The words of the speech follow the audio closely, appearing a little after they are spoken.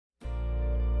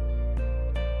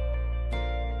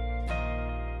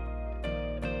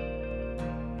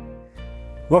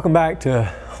Welcome back to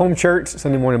Home Church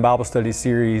Sunday Morning Bible Study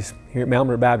Series here at Mount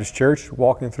Meridian Baptist Church,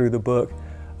 walking through the book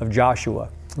of Joshua.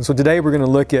 And so today we're going to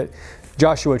look at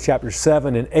Joshua chapter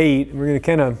 7 and 8. And we're going to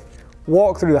kind of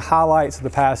walk through the highlights of the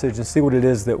passage and see what it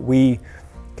is that we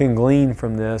can glean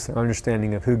from this, an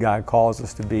understanding of who God calls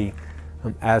us to be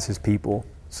as His people.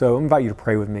 So I invite you to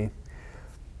pray with me.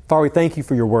 Father, we thank you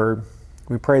for your word.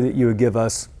 We pray that you would give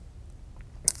us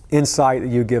insight, that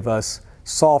you would give us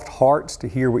soft hearts to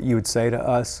hear what you would say to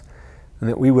us, and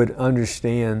that we would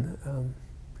understand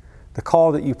the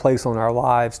call that you place on our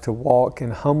lives to walk in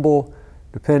humble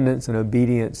dependence and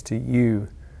obedience to you,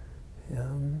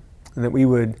 and that we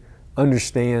would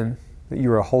understand that you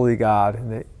are a holy God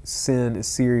and that sin is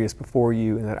serious before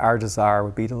you, and that our desire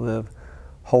would be to live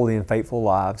holy and faithful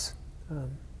lives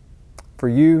for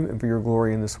you and for your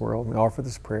glory in this world. We offer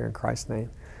this prayer in Christ's name.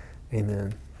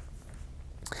 Amen.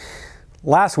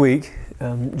 Last week,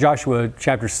 Joshua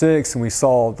chapter 6, and we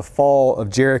saw the fall of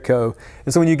Jericho.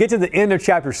 And so when you get to the end of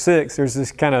chapter 6, there's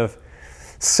this kind of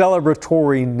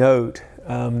celebratory note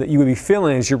that you would be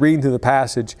feeling as you're reading through the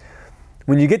passage.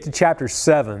 When you get to chapter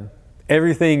 7,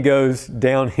 everything goes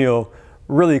downhill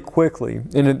really quickly.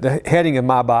 And the heading of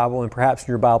my Bible, and perhaps in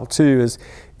your Bible too, is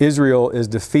Israel is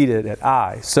defeated at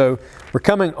Ai. So we're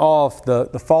coming off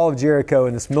the fall of Jericho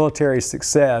and this military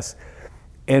success.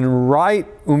 And right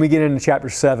when we get into chapter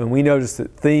 7, we notice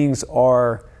that things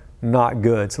are not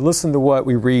good. So listen to what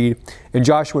we read in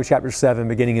Joshua chapter 7,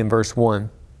 beginning in verse 1.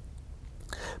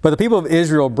 But the people of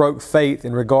Israel broke faith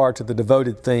in regard to the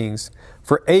devoted things.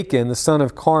 For Achan, the son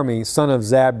of Carmi, son of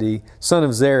Zabdi, son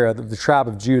of Zerah, of the tribe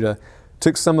of Judah,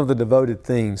 took some of the devoted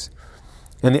things.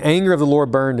 And the anger of the Lord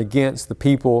burned against the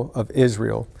people of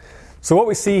Israel. So what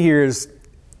we see here is,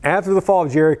 after the fall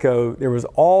of Jericho, there was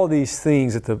all these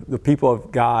things that the people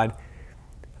of God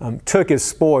took as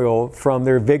spoil from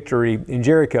their victory in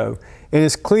Jericho. And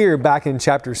it's clear back in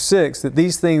chapter 6 that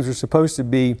these things were supposed to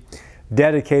be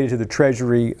dedicated to the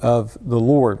treasury of the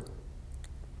Lord.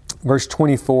 Verse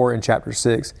 24 in chapter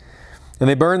 6. And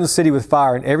they burned the city with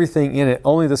fire and everything in it,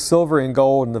 only the silver and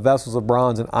gold and the vessels of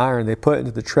bronze and iron they put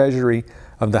into the treasury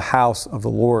of the house of the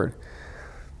Lord.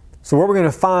 So what we're going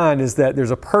to find is that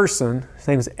there's a person, his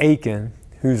name is Achan,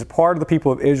 who's a part of the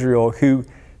people of Israel who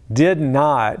did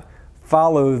not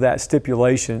follow that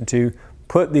stipulation to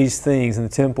put these things in the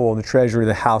temple and the treasury of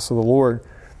the house of the Lord.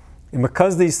 And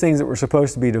because these things that were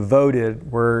supposed to be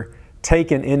devoted were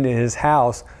taken into his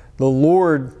house, the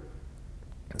Lord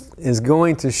is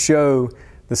going to show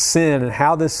the sin and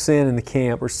how this sin in the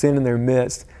camp or sin in their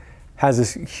midst has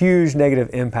this huge negative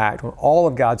impact on all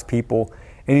of God's people.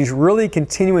 And He's really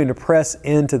continuing to press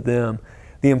into them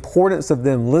the importance of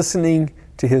them listening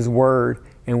to His Word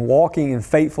and walking in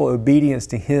faithful obedience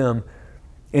to Him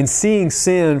and seeing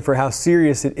sin for how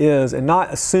serious it is, and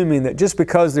not assuming that just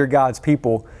because they're God's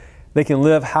people, they can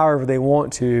live however they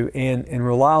want to and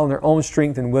rely on their own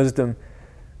strength and wisdom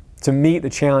to meet the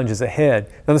challenges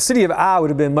ahead. Now, the city of Ai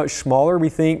would have been much smaller, we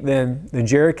think, than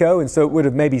Jericho, and so it would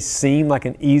have maybe seemed like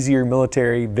an easier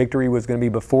military victory was going to be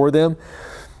before them.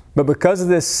 But because of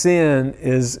this sin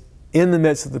is in the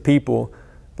midst of the people,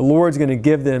 the Lord's going to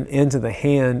give them into the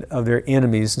hand of their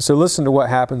enemies. And so listen to what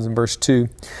happens in verse 2.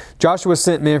 Joshua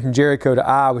sent men from Jericho to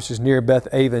Ai, which is near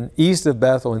Beth-aven, east of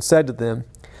Bethel, and said to them,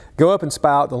 "Go up and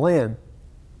spy out the land."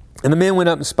 And the men went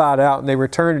up and spied out, and they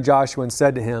returned to Joshua and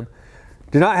said to him,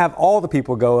 "Do not have all the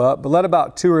people go up, but let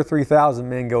about 2,000 or 3,000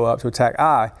 men go up to attack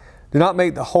Ai. Do not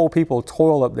make the whole people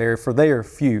toil up there, for they are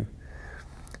few."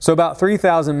 So about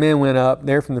 3,000 men went up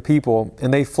there from the people,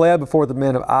 and they fled before the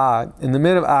men of Ai. And the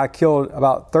men of Ai killed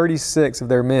about 36 of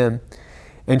their men,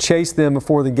 and chased them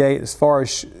before the gate as far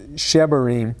as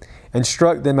Shebarim, and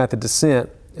struck them at the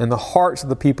descent. And the hearts of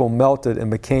the people melted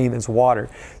and became as water.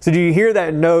 So do you hear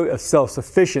that note of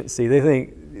self-sufficiency? They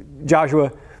think,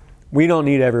 Joshua, we don't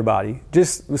need everybody.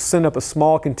 Just send up a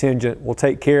small contingent. We'll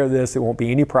take care of this. It won't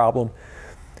be any problem.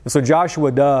 And so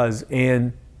Joshua does,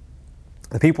 and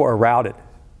the people are routed.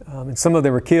 And some of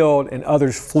them are killed and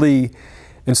others flee.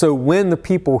 And so when the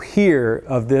people hear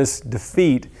of this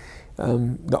defeat,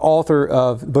 the author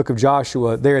of the book of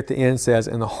Joshua there at the end says,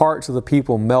 "And the hearts of the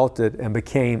people melted and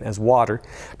became as water."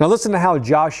 Now listen to how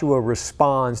Joshua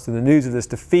responds to the news of this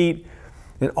defeat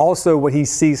and also what he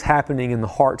sees happening in the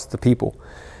hearts of the people.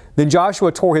 "Then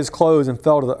Joshua tore his clothes and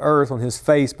fell to the earth on his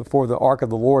face before the ark of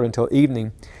the Lord until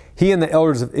evening, he and the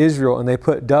elders of Israel, and they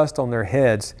put dust on their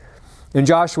heads. And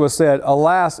Joshua said,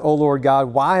 'Alas, O Lord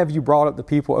God, why have you brought up the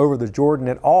people over the Jordan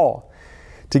at all,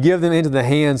 to give them into the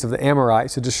hands of the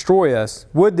Amorites, to destroy us?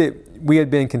 Would that we had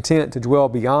been content to dwell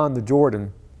beyond the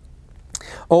Jordan.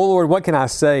 O Lord, what can I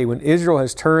say when Israel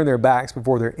has turned their backs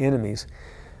before their enemies?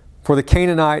 For the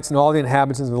Canaanites and all the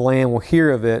inhabitants of the land will hear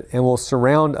of it and will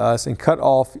surround us and cut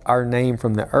off our name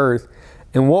from the earth.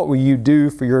 And what will you do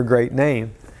for your great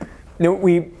name?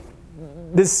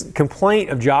 This complaint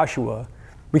of Joshua,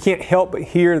 we can't help but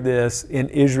hear this in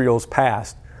Israel's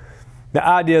past. The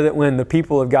idea that when the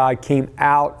people of God came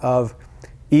out of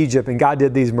Egypt and God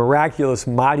did these miraculous,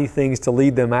 mighty things to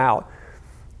lead them out,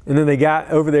 and then they got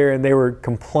over there and they were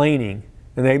complaining,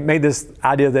 and they made this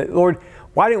idea that, Lord,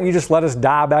 why didn't you just let us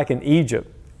die back in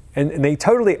Egypt? And they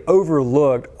totally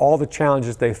overlooked all the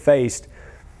challenges they faced.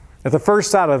 At the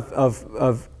first sign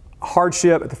of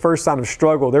hardship, at the first sign of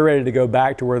struggle, they're ready to go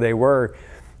back to where they were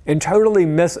and totally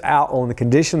miss out on the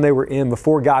condition they were in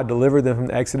before God delivered them from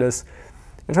the Exodus,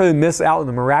 and totally miss out on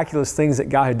the miraculous things that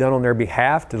God had done on their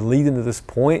behalf to lead them to this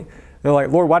point. They're like,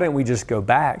 Lord, why didn't we just go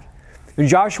back? And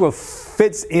Joshua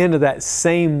fits into that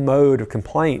same mode of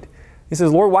complaint. He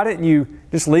says, Lord, why didn't you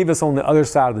just leave us on the other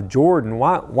side of the Jordan?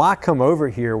 Why come over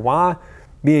here? Why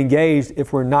be engaged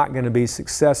if we're not going to be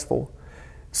successful?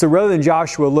 So rather than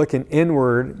Joshua looking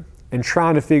inward and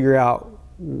trying to figure out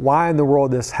why in the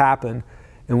world this happened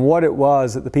and what it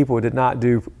was that the people did not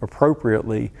do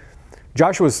appropriately,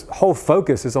 Joshua's whole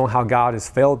focus is on how God has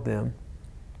failed them.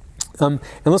 And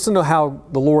listen to how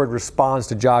the Lord responds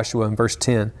to Joshua in verse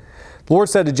 10. The Lord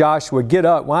said to Joshua, "Get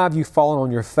up, why have you fallen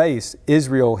on your face?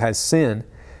 Israel has sinned.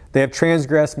 They have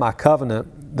transgressed my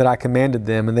covenant that I commanded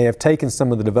them, and they have taken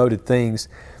some of the devoted things.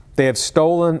 They have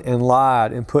stolen and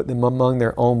lied and put them among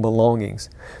their own belongings.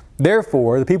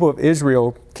 Therefore, the people of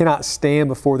Israel cannot stand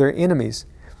before their enemies.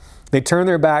 They turn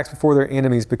their backs before their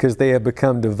enemies because they have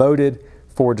become devoted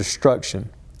for destruction.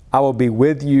 I will be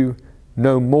with you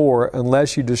no more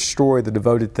unless you destroy the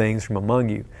devoted things from among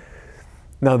you."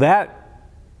 Now that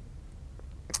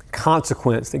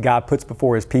consequence that God puts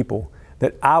before His people,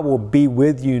 that I will be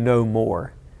with you no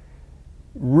more,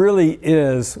 really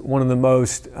is one of the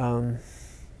most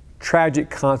tragic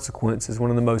consequences, one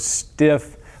of the most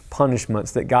stiff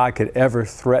punishments that God could ever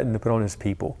threaten to put on His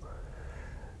people.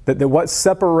 That what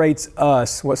separates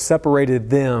us, what separated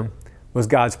them, was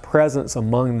God's presence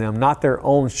among them, not their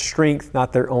own strength,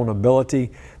 not their own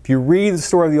ability. If you read the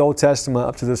story of the Old Testament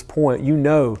up to this point, you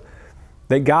know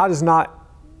that God is not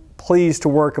pleased to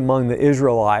work among the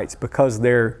Israelites because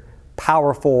they're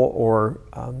powerful or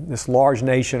this large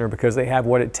nation or because they have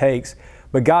what it takes.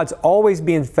 But God's always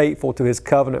being faithful to His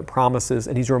covenant promises,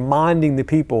 and He's reminding the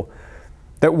people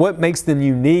that what makes them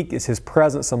unique is His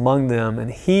presence among them,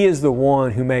 and He is the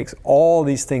one who makes all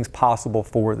these things possible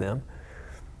for them.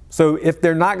 So if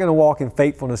they're not going to walk in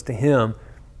faithfulness to Him,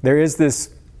 there is this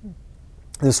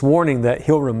warning that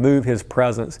He'll remove His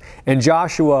presence. And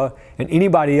Joshua and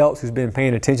anybody else who's been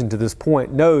paying attention to this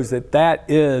point knows that that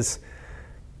is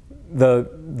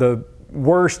the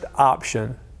worst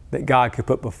option that God could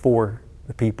put before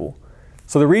the people.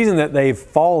 So the reason that they've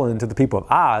fallen to the people of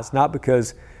Ai, not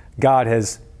because God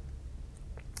has,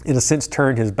 in a sense,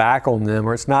 turned His back on them,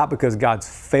 or it's not because God's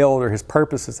failed or His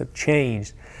purposes have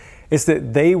changed. It's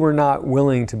that they were not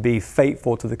willing to be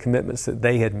faithful to the commitments that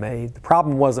they had made. The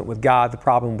problem wasn't with God, the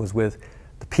problem was with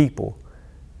the people.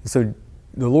 So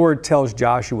the Lord tells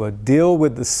Joshua, deal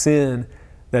with the sin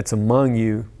that's among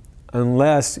you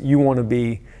unless you want to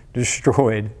be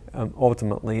destroyed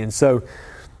ultimately. And so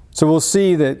we'll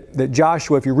see that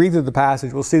Joshua, if you read through the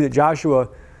passage, we'll see that Joshua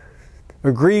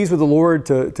agrees with the Lord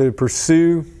to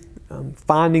pursue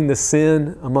finding the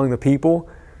sin among the people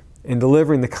and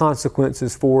delivering the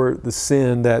consequences for the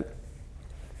sin that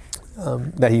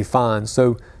he finds.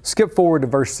 So skip forward to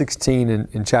verse 16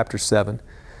 in chapter 7.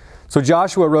 So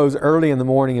Joshua rose early in the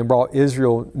morning and brought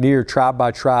Israel near tribe by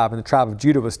tribe, and the tribe of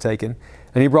Judah was taken.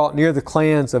 And he brought near the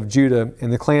clans of Judah,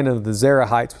 and the clan of the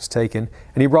Zerahites was taken.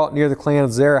 And he brought near the clan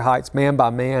of the Zerahites man by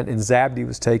man, and Zabdi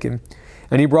was taken.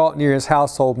 And he brought near his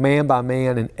household man by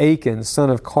man, and Achan, son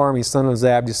of Carmi, son of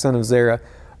Zabdi, son of Zerah,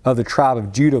 of the tribe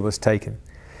of Judah was taken.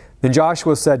 Then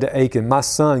Joshua said to Achan, "My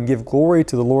son, give glory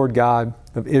to the Lord God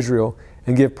of Israel,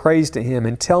 and give praise to Him,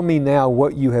 and tell me now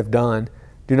what you have done.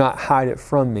 Do not hide it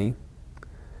from me."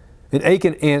 And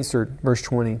Achan answered, verse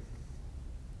 20,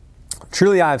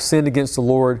 "Truly I have sinned against the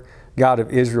Lord God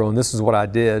of Israel, and this is what I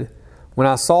did. When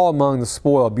I saw among the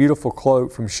spoil a beautiful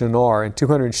cloak from Shinar, and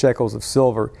 200 shekels of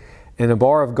silver, and a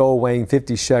bar of gold weighing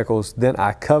 50 shekels, then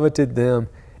I coveted them,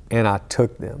 and I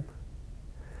took them."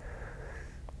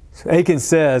 So Achan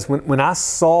says, when I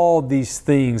saw these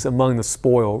things among the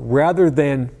spoil, rather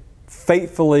than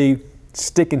faithfully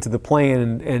sticking to the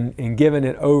plan and giving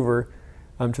it over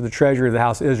to the treasury of the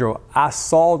house of Israel, I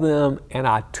saw them and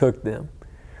I took them.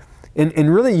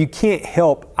 And really you can't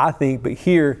help, I think, but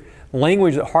hear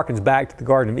language that harkens back to the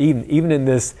Garden of Eden, even in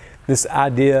this This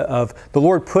idea of the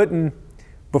Lord putting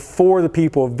before the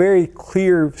people very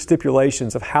clear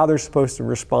stipulations of how they're supposed to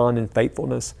respond in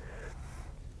faithfulness.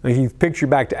 If you picture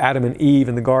back to Adam and Eve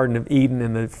in the Garden of Eden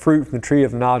and the fruit from the tree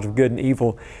of the knowledge of good and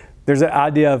evil, there's that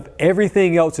idea of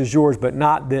everything else is yours but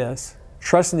not this,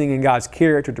 trusting in God's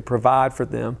character to provide for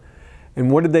them.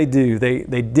 And what did they do?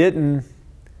 They didn't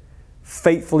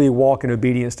faithfully walk in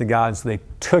obedience to God, so they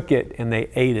took it and they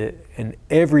ate it, and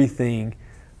everything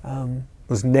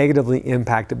was negatively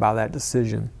impacted by that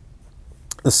decision.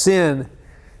 The sin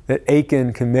that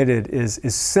Achan committed is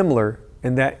similar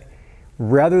in that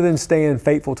rather than staying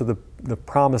faithful to the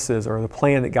promises or the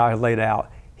plan that God had laid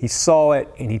out, he saw it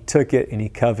and he took it and he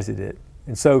coveted it.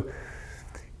 And so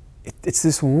it's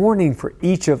this warning for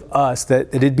each of us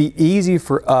that it'd be easy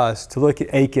for us to look at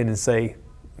Achan and say,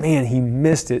 man, he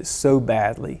missed it so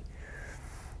badly.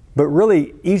 But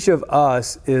really, each of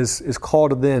us is called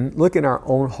to then look in our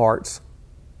own hearts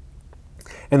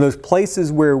and those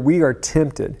places where we are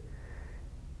tempted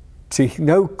to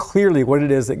know clearly what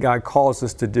it is that God calls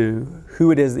us to do,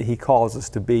 who it is that He calls us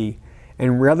to be.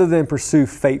 And rather than pursue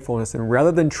faithfulness and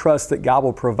rather than trust that God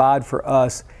will provide for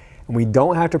us, and we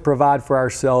don't have to provide for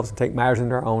ourselves and take matters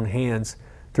into our own hands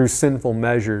through sinful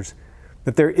measures,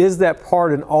 that there is that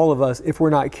part in all of us, if we're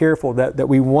not careful, that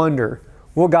we wonder,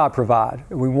 will God provide?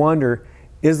 And we wonder,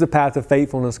 is the path of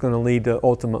faithfulness going to lead to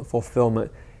ultimate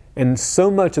fulfillment? And so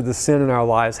much of the sin in our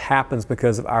lives happens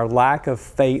because of our lack of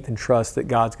faith and trust that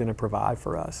God's going to provide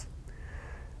for us.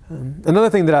 Another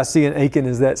thing that I see in Achan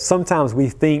is that sometimes we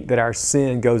think that our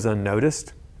sin goes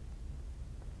unnoticed.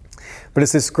 But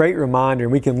it's this great reminder,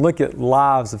 and we can look at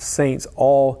lives of saints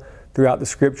all throughout the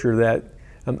Scripture that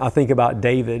I think about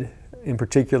David in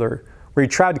particular, where he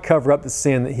tried to cover up the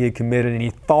sin that he had committed, and he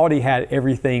thought he had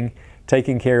everything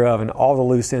taken care of and all the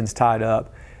loose ends tied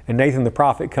up. And Nathan the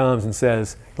prophet comes and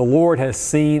says, the Lord has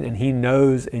seen and He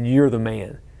knows, and you're the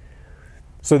man.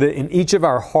 So that in each of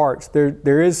our hearts,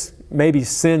 there is maybe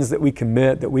sins that we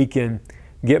commit that we can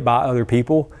get by other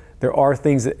people. There are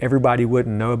things that everybody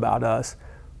wouldn't know about us.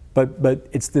 But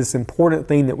it's this important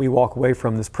thing that we walk away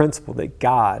from, this principle that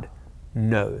God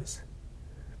knows.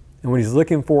 And what He's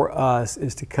looking for us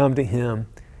is to come to Him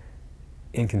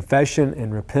in confession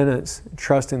and repentance,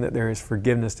 trusting that there is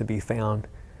forgiveness to be found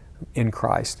in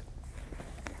Christ.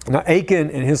 Now, Achan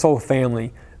and his whole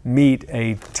family meet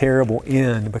a terrible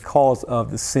end because of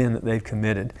the sin that they've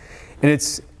committed. And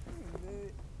it's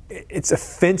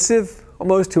offensive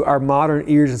almost to our modern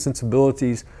ears and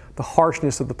sensibilities, the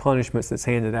harshness of the punishments that's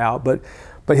handed out. But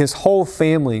his whole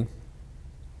family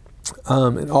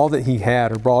and all that he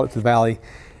had are brought up to the valley,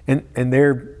 and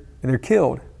they're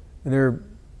killed, and there are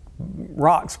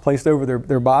rocks placed over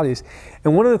their bodies.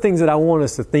 And one of the things that I want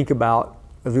us to think about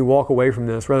as we walk away from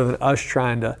this, rather than us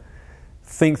trying to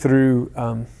think through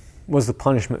was the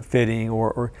punishment fitting,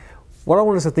 or what I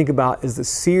want us to think about is the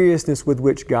seriousness with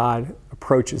which God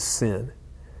approaches sin.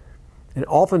 And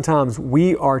oftentimes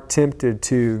we are tempted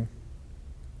to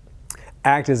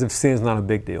act as if sin is not a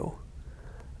big deal,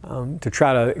 to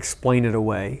try to explain it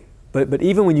away. But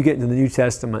even when you get into the New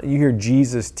Testament, you hear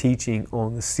Jesus teaching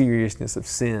on the seriousness of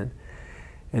sin,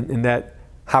 and that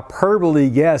hyperbole,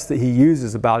 yes, that He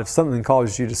uses about if something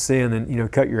causes you to sin, then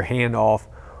cut your hand off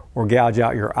or gouge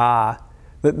out your eye.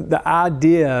 The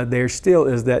idea there still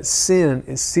is that sin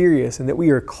is serious, and that we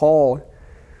are called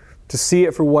to see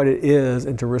it for what it is,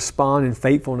 and to respond in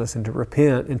faithfulness, and to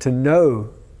repent, and to know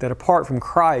that apart from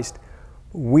Christ,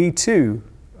 we too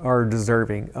are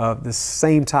deserving of the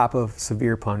same type of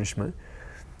severe punishment.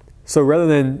 So rather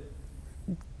than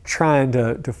trying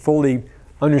to fully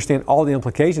understand all the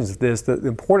implications of this, the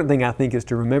important thing I think is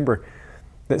to remember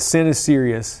that sin is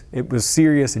serious. It was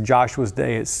serious in Joshua's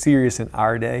day. It's serious in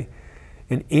our day.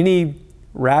 And any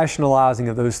rationalizing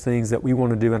of those things that we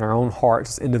want to do in our own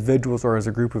hearts as individuals or as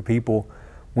a group of people,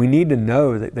 we need to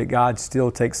know that God still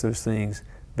takes those things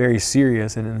very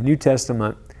serious. And in the New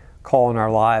Testament, call in our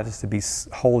lives to be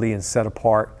holy and set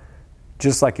apart,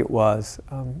 just like it was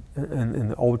in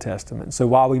the Old Testament. So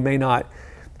while we may not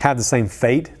have the same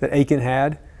fate that Achan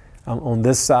had on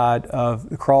this side of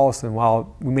the cross, and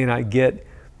while we may not get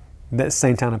that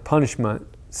same kind of punishment,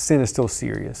 sin is still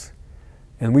serious.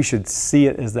 And we should see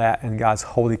it as that in God's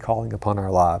holy calling upon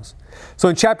our lives. So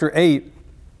in chapter 8,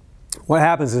 what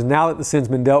happens is now that the sin's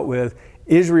been dealt with,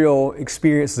 Israel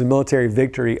experiences a military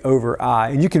victory over Ai.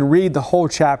 And you can read the whole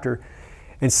chapter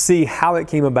and see how it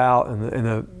came about and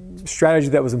the strategy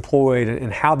that was employed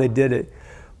and how they did it.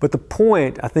 But the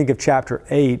point, I think, of chapter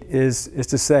 8 is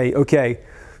to say, okay,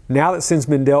 now that sin's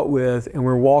been dealt with and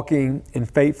we're walking in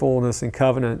faithfulness and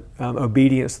covenant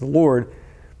obedience to the Lord,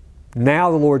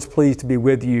 Now the Lord's pleased to be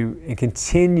with you and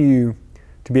continue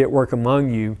to be at work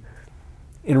among you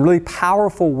in a really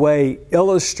powerful way,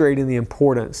 illustrating the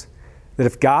importance that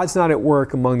if God's not at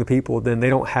work among the people, then they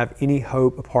don't have any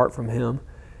hope apart from Him.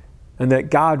 And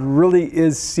that God really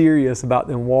is serious about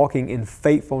them walking in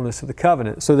faithfulness to the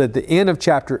covenant. So that at the end of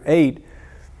chapter 8,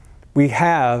 we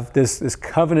have this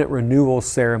covenant renewal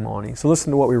ceremony. So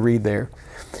listen to what we read there.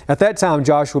 At that time,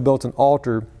 Joshua built an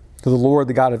altar to the Lord,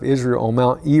 the God of Israel, on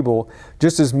Mount Ebal,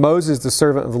 just as Moses, the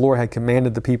servant of the Lord, had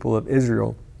commanded the people of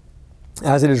Israel.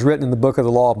 As it is written in the book of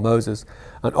the law of Moses,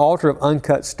 an altar of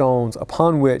uncut stones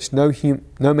upon which no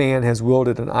man has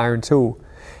wielded an iron tool.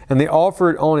 And they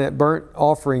offered on it burnt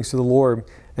offerings to the Lord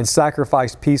and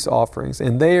sacrificed peace offerings.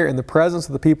 And there, in the presence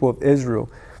of the people of Israel,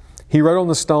 he wrote on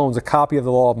the stones a copy of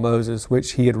the law of Moses,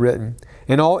 which he had written.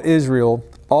 And all Israel,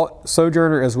 all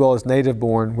sojourner as well as native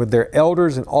born, with their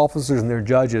elders and officers and their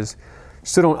judges,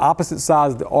 stood on opposite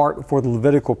sides of the ark before the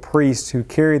Levitical priests who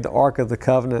carried the ark of the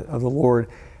covenant of the Lord,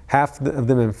 half of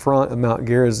them in front of Mount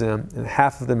Gerizim and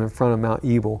half of them in front of Mount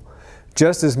Ebal,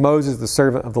 just as Moses, the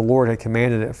servant of the Lord, had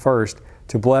commanded at first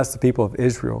to bless the people of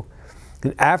Israel.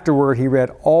 And afterward he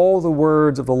read all the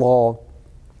words of the law,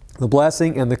 the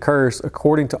blessing and the curse,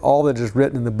 according to all that is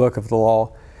written in the book of the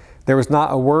law. There was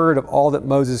not a word of all that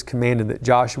Moses commanded that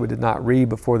Joshua did not read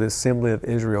before the assembly of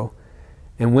Israel,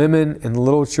 and women and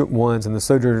little ones and the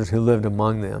sojourners who lived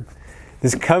among them.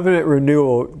 This covenant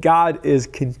renewal, God is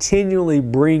continually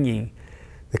bringing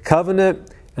the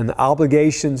covenant and the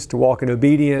obligations to walk in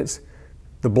obedience,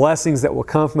 the blessings that will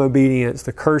come from obedience,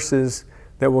 the curses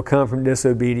that will come from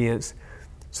disobedience,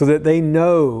 so that they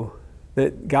know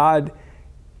that God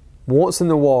wants them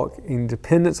to walk in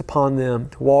dependence upon them,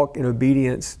 to walk in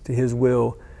obedience to His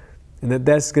will, and that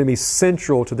that's going to be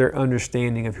central to their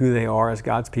understanding of who they are as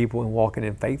God's people and walking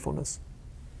in faithfulness.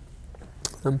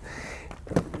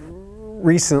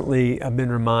 Recently, I've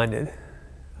been reminded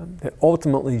that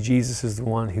ultimately Jesus is the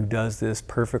one who does this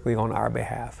perfectly on our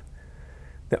behalf.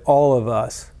 That all of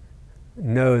us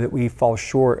know that we fall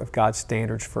short of God's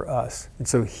standards for us. And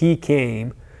so He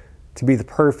came to be the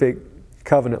perfect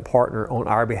covenant partner on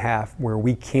our behalf, where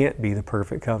we can't be the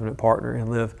perfect covenant partner and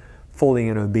live fully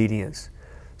in obedience.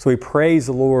 So we praise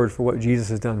the Lord for what Jesus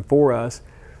has done for us.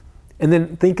 And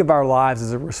then think of our lives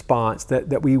as a response,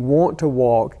 that we want to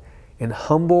walk in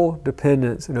humble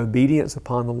dependence and obedience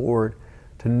upon the Lord,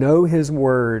 to know His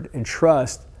Word and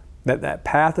trust that that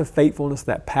path of faithfulness,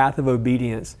 that path of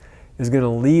obedience is going to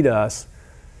lead us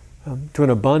to an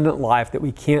abundant life that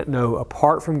we can't know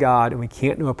apart from God and we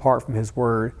can't know apart from His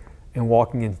Word, and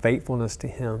walking in faithfulness to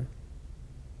Him.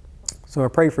 So I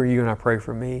pray for you and I pray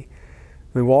for me.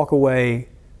 We walk away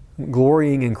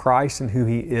glorying in Christ and who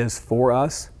He is for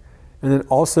us, and then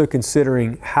also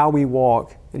considering how we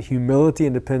walk in humility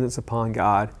and dependence upon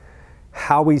God,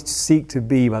 how we seek to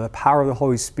be, by the power of the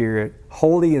Holy Spirit,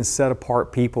 holy and set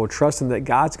apart people, trusting that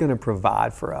God's going to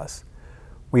provide for us.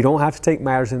 We don't have to take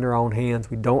matters into our own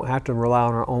hands. We don't have to rely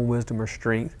on our own wisdom or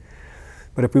strength.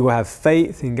 But if we will have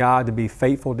faith in God to be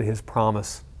faithful to His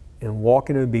promise and walk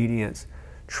in obedience,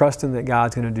 trusting that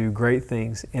God's going to do great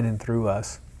things in and through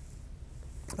us,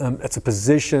 it's a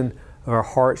position of our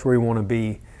hearts where we want to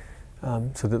be,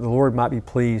 so that the Lord might be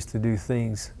pleased to do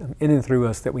things in and through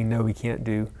us that we know we can't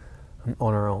do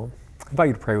on our own. I invite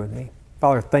you to pray with me.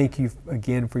 Father, thank You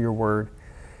again for Your Word.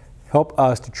 Help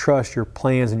us to trust Your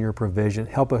plans and Your provision.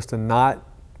 Help us to not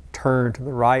turn to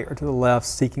the right or to the left,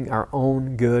 seeking our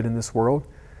own good in this world.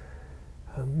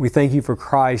 We thank You for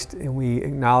Christ, and we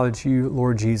acknowledge You,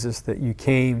 Lord Jesus, that You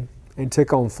came and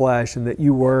took on flesh, and that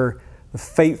You were the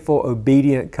faithful,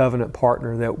 obedient covenant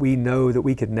partner that we know that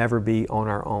we could never be on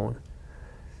our own.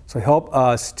 So help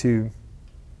us to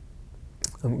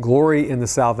glory in the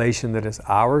salvation that is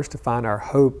ours, to find our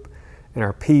hope and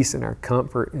our peace and our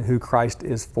comfort in who Christ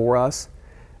is for us,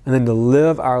 and then to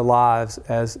live our lives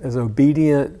as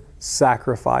obedient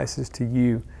sacrifices to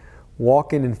You,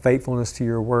 walking in faithfulness to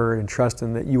Your Word and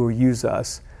trusting that You will use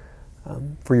us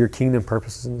for Your kingdom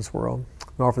purposes in this world.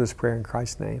 We offer this prayer in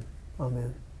Christ's name.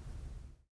 Amen.